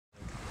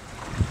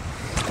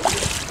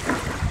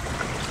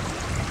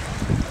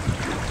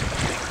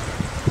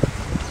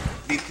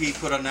BP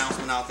put an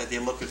announcement out that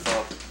they're looking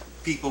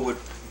for people with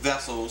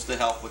vessels to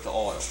help with the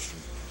oil.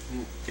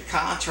 The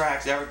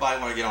contracts, everybody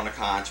want to get on the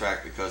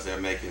contract because they're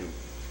making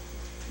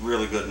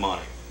really good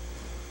money.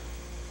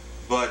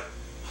 But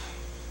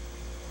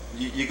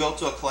you go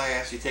to a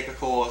class, you take a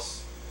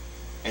course,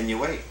 and you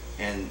wait,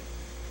 and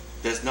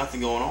there's nothing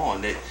going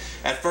on.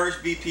 At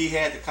first, BP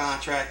had the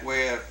contract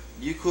where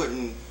you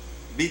couldn't,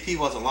 BP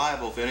wasn't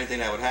liable for anything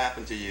that would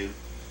happen to you,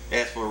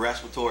 as for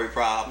respiratory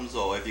problems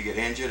or if you get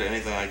injured or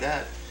anything like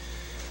that.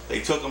 They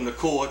took them to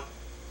court.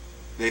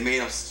 They made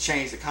them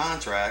change the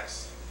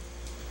contracts.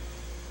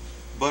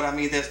 But I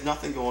mean, there's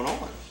nothing going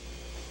on.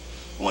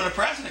 When the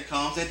president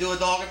comes, they do a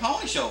dog and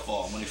pony show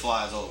for him when he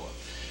flies over.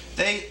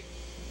 They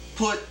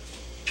put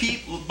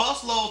people,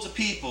 busloads of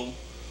people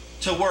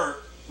to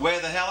work where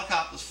the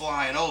helicopter's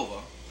flying over.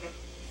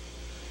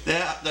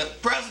 The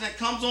president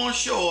comes on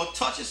shore,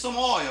 touches some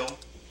oil,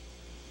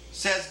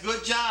 says,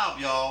 "Good job,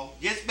 y'all,"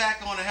 gets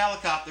back on the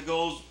helicopter,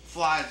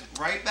 flies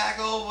right back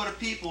over the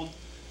people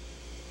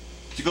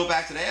to go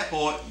back to the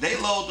airport. They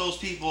load those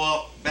people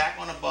up back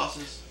on the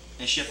buses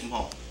and ship them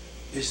home.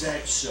 Is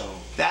that so?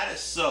 That is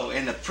so.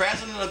 And the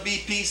president of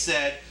BP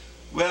said,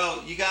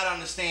 well, you got to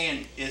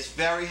understand, it's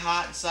very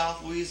hot in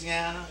South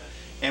Louisiana,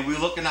 and we're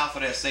looking out for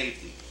their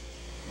safety.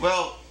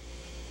 Well,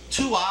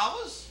 2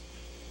 hours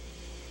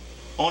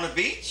on the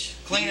beach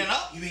cleaning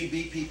up? You mean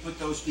BP put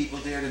those people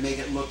there to make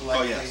it look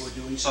like they were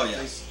doing something?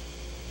 Oh, yes.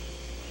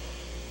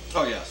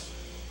 Oh, yes.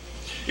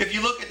 If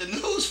you look at the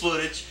news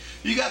footage,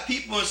 you got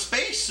people in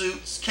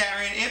spacesuits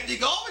carrying empty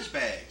garbage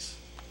bags.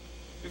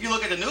 If you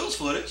look at the news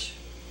footage.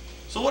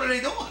 So what are they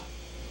doing?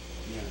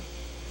 Yeah.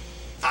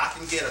 I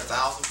can get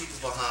 1,000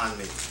 people behind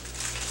me.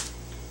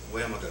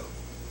 Where am I going?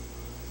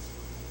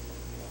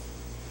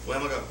 Where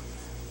am I going?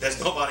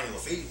 There's nobody in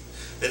Lafitte.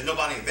 There's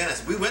nobody in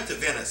Venice. We went to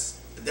Venice.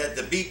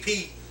 The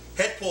BP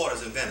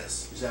headquarters in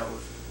Venice. Is that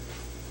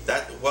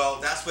what? Well,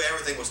 that's where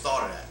everything was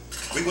started at.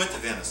 We went to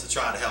Venice to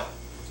try to help.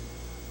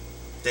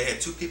 They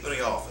had 2 people in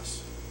the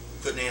office.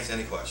 Couldn't answer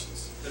any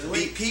questions.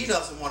 BP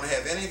doesn't want to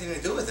have anything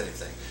to do with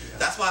anything. Yeah.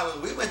 That's why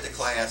when we went to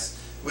class,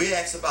 we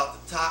asked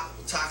about the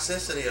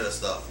toxicity of the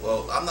stuff.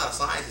 Well, I'm not a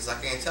scientist, I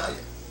can't tell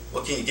you.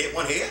 Well, can you get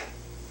one here?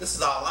 This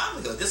is our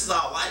livelihood. This is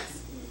our life.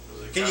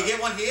 Can you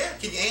get one here?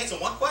 Can you answer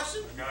one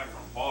question? A guy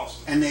from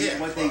Boston. And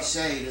what they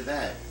say to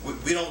that?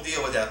 We don't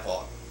deal with that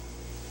part.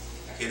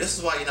 Okay, this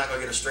is why you're not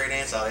going to get a straight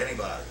answer out of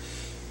anybody.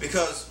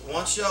 Because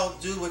once y'all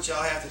do what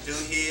y'all have to do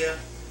here,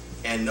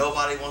 and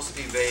nobody wants to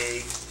be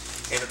vague,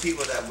 and the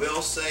people that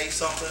will say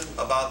something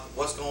about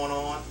what's going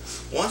on,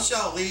 once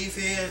y'all leave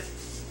here,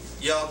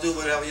 y'all do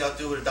whatever y'all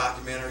do with a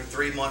documentary,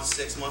 3 months,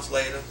 6 months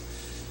later.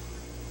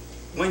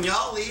 When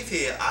y'all leave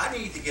here, I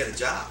need to get a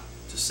job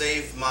to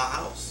save my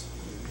house.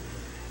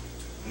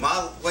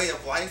 My way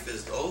of life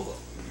is over.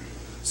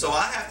 So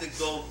I have to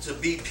go to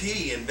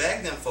BP and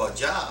beg them for a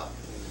job.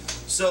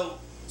 So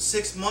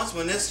 6 months,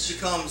 when this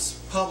becomes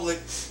public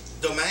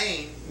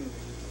domain,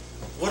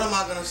 what am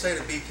I going to say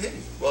to BP?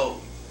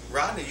 Well,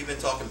 Rodney, you've been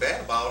talking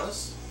bad about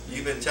us.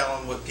 You've been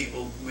telling what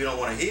people we don't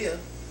want to hear.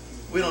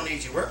 We don't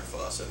need you working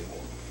for us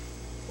anymore.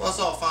 Well, it's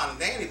all fine and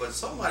dandy, but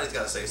somebody's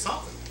got to say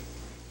something.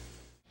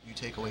 You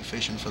take away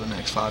fishing for the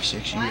next 5,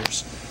 6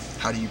 years.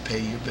 How do you pay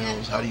your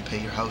bills? How do you pay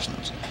your house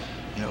notes?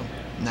 You know,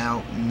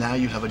 now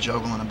you have a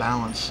juggle and a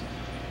balance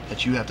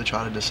that you have to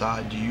try to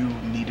decide, do you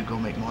need to go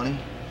make money?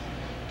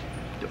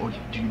 Or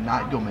do you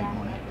not go make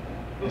money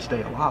and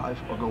stay alive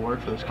or go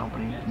work for this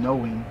company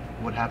knowing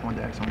what happened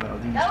with the Exxon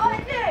Valdez,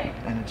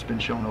 and it's been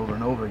shown over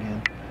and over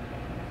again.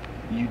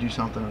 You do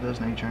something of this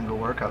nature and go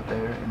work out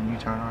there and you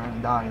turn around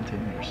and die in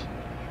 10 years.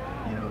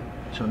 You know,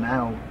 so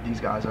now these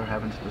guys are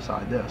having to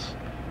decide this.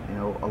 You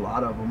know, a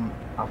lot of them,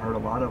 I've heard a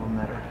lot of them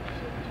that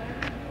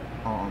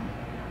are,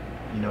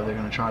 you know, they're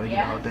going to try to get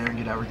out there and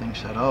get everything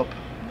set up,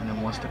 and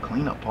then once the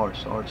cleanup part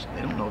starts,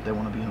 they don't know if they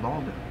want to be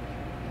involved in it.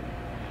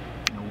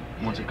 You know,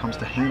 once it comes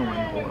to handling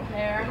oil,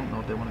 they don't know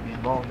if they want to be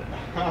involved in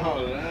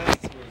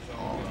it.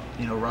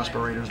 You know,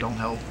 respirators don't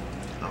help.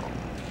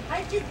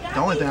 The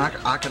only thing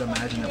I could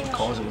imagine that would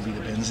cause it would be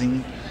the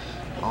benzene.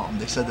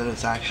 They said that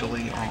it's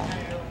actually,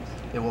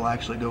 it will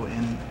actually go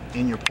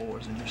in your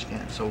pores, in your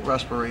skin. So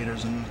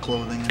respirators and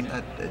clothing,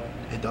 and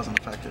it doesn't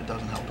affect it, it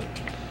doesn't help it.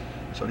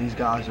 So these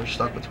guys are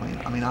stuck between.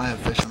 I mean, I have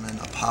fishermen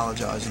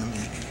apologizing to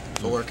me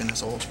for working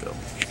this oil spill.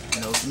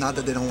 You know, not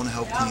that they don't want to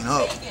help clean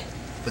up,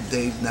 but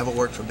they've never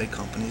worked for big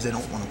companies. They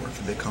don't want to work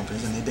for big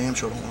companies, and they damn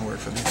sure don't want to work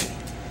for BP.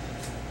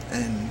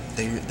 And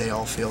they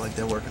all feel like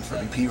they're working for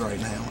BP right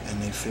now,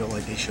 and they feel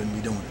like they shouldn't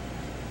be doing it.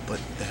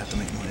 But they have to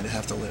make money, they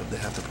have to live, they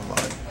have to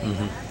provide.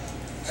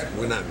 Mm-hmm.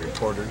 We're not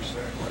reporters. We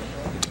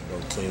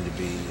don't claim to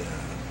be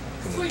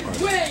part of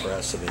the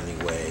press in any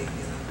way. You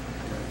know.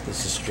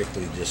 This is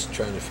strictly just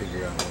trying to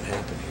figure out what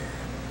happened here.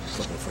 A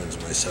couple of friends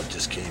of myself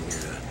just came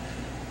here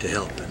to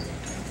help and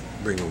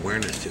bring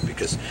awareness to it,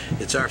 because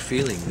it's our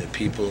feeling that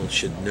people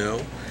should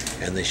know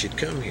and they should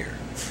come here.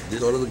 They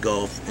go to the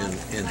Gulf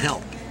and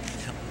help.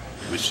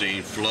 We've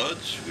seen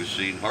floods, we've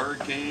seen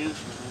hurricanes.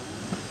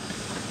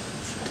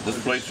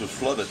 This place was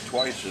flooded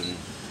twice in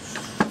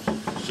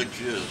 6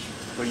 years.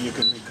 so you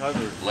can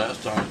recover.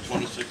 Last time,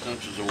 26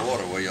 inches of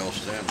water where y'all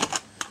standing.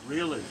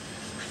 Really?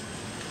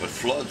 But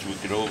floods we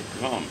could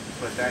overcome.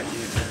 But that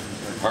is.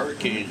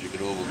 Hurricanes you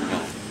could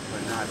overcome.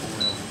 But not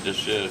oil.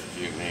 This is,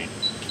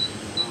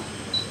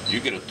 you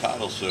get a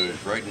tidal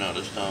surge right now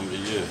this time of the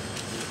year.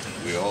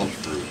 We all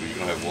screwed. You're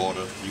gonna have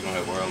water. You're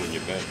gonna have oil in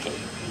your bathtub.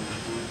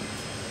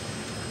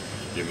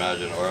 You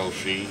imagine oil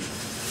sheen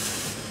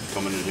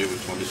coming in here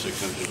with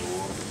 26 inches of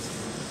water.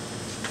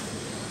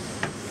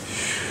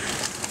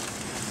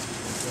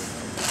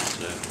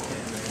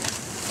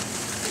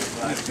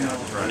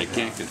 And it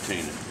can't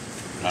contain it.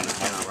 Not a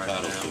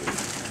tidal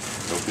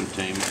surge. No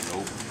containment. No.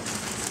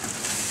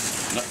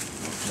 Nothing.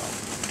 No solid.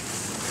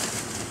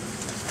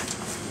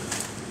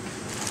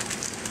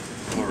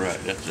 All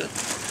right, that's it.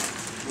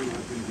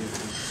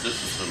 This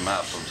is the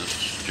map of this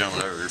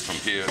general area from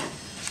here,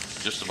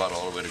 just about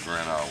all the way to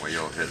Grand Isle where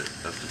y'all headed.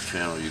 That's the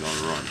channel you're going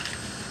to run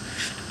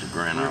to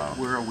Grand Isle.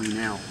 Where are we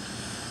now?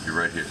 You're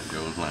right here,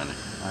 Joe's Landing.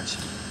 I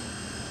see.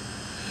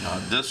 Now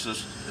this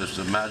is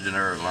the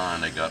imaginary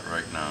line they got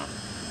right now.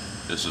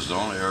 This is the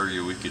only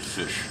area we could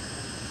fish.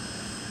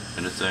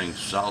 Anything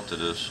south of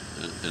this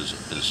is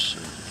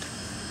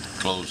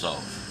closed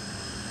off.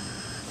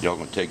 Y'all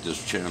gonna take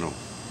this channel.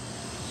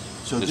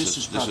 So this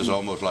is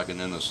almost like an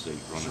interstate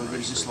running. So right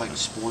is this through. like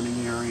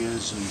spawning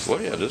areas? And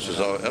Well, yeah, this is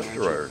our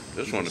estuary.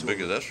 This is one of the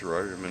biggest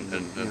estuaries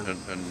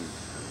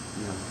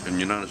in the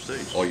United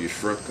States. All your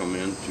shrimp come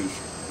in to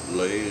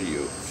lay,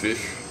 your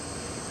fish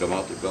come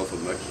out the Gulf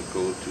of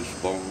Mexico to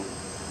spawn.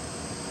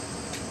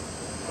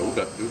 We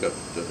got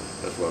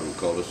that's why we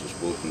call this the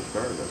sportsman's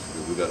paradise,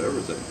 because we got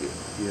everything here.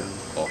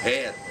 Yeah. Or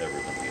had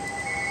everything here.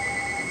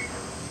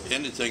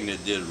 Anything they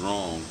did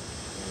wrong,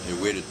 they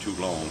waited too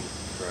long.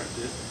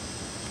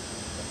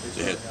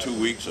 They had 2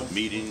 weeks of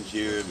meetings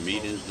here,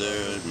 meetings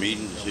there,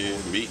 meetings here,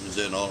 meetings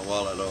there, and all the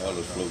while that oil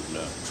was floating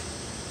down.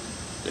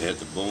 They had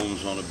the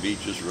booms on the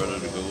beaches ready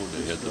to go.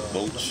 They had the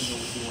boats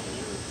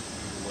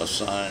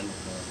assigned.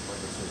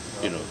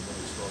 You know,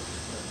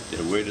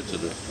 they waited till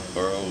the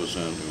oil was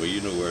in, well,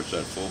 you know where it's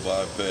at, 4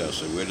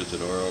 bypass. They waited till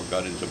the oil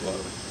got into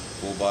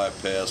 4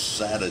 bypass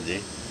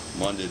Saturday.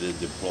 Monday they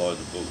deployed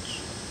the boats.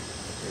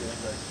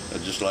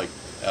 And just like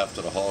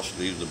after the horse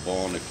leaves the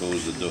barn, they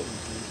close the door.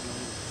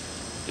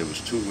 It was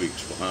 2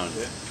 weeks behind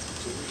it.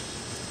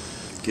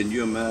 Can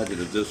you imagine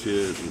if this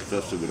here is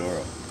infested with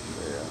oil?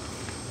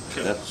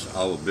 Yeah. That's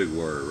our big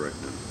worry right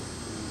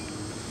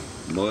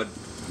now.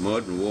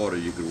 Mud and water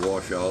you could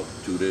wash out,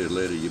 2 days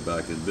later you're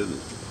back in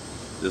business.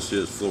 This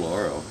here is full of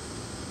oil.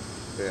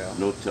 Yeah.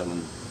 No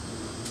telling.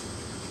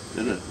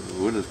 Then it's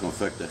going to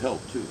affect the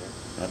health too.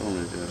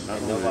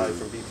 Nobody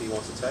from BP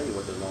wants to tell you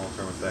what the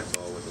long-term effects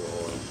are with the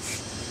oil.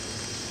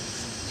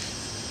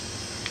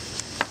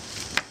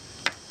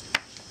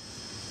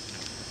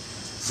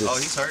 Oh,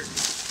 he's hurting.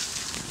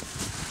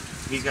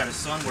 He's got his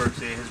son works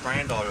there, his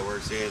granddaughter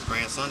works there, his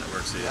grandson that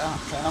works there. Yeah,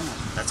 family.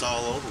 That's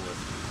all over with.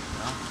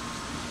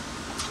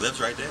 Yeah. Lives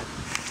right there.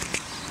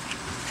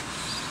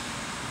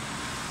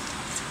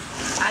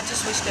 I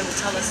just wish they would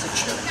tell us the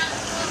truth, you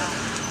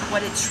know,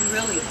 what it's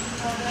really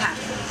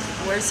happening.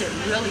 Where's it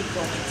really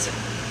going to?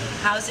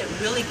 How is it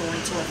really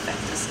going to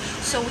affect us?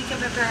 So we can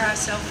prepare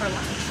ourselves for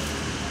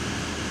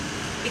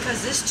life.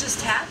 Because this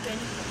just happened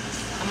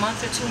a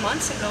month or 2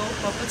 months ago,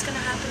 but what's going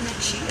to happen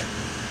next year?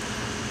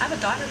 I have a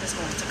daughter that's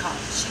going to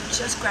college. She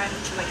just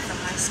graduated from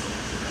high school.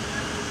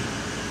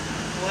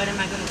 What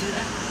am I going to do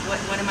then?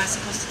 What am I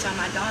supposed to tell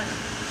my daughter?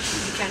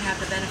 You can't have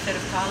the benefit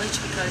of college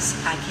because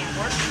I can't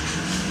work.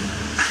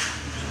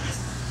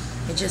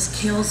 It just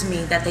kills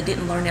me that they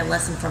didn't learn their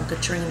lesson from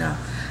Katrina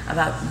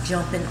about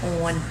jumping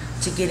on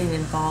to getting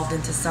involved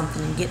into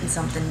something and getting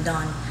something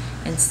done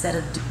instead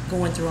of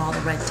going through all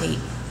the red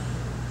tape.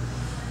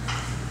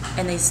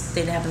 And they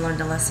haven't learned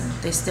a lesson.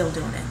 They're still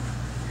doing it.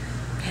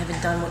 They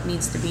haven't done what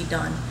needs to be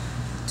done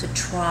to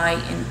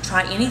try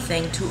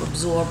anything to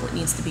absorb what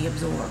needs to be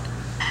absorbed.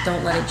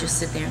 Don't let it just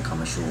sit there and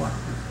come ashore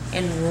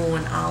and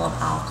ruin all of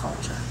our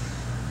culture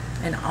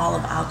and all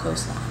of our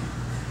coastline.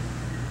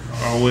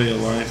 Our way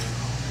of life,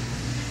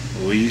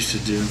 what we used to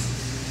do,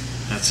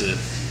 that's it.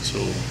 So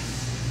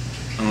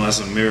unless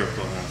a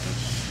miracle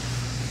happens,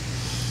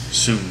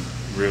 soon,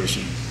 real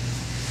soon.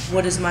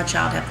 What does my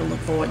child have to look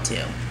forward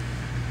to?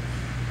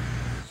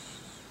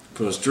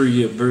 For his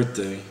 3-year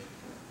birthday,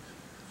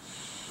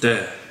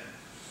 Dad,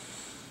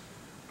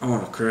 I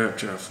want a crab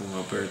trap for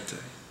my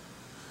birthday.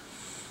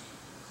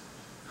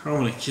 How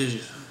many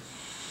kids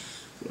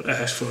would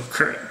ask for a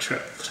crab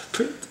trap for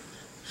their birthday?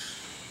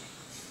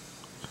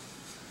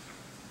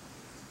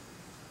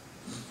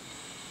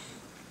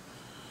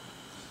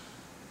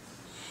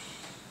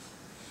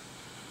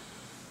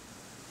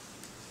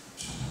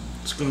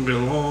 It's gonna be a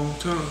long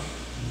time.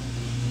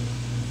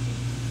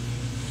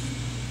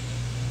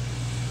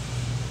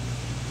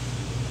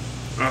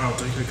 I don't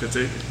think I could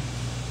take it.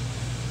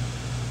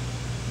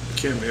 I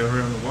can't be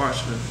around to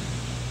watch it.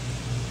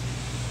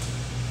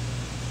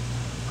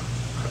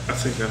 I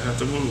think I'd have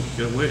to move,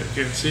 get away. I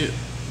can't see it.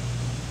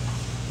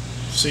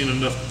 I've seen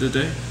enough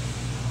today.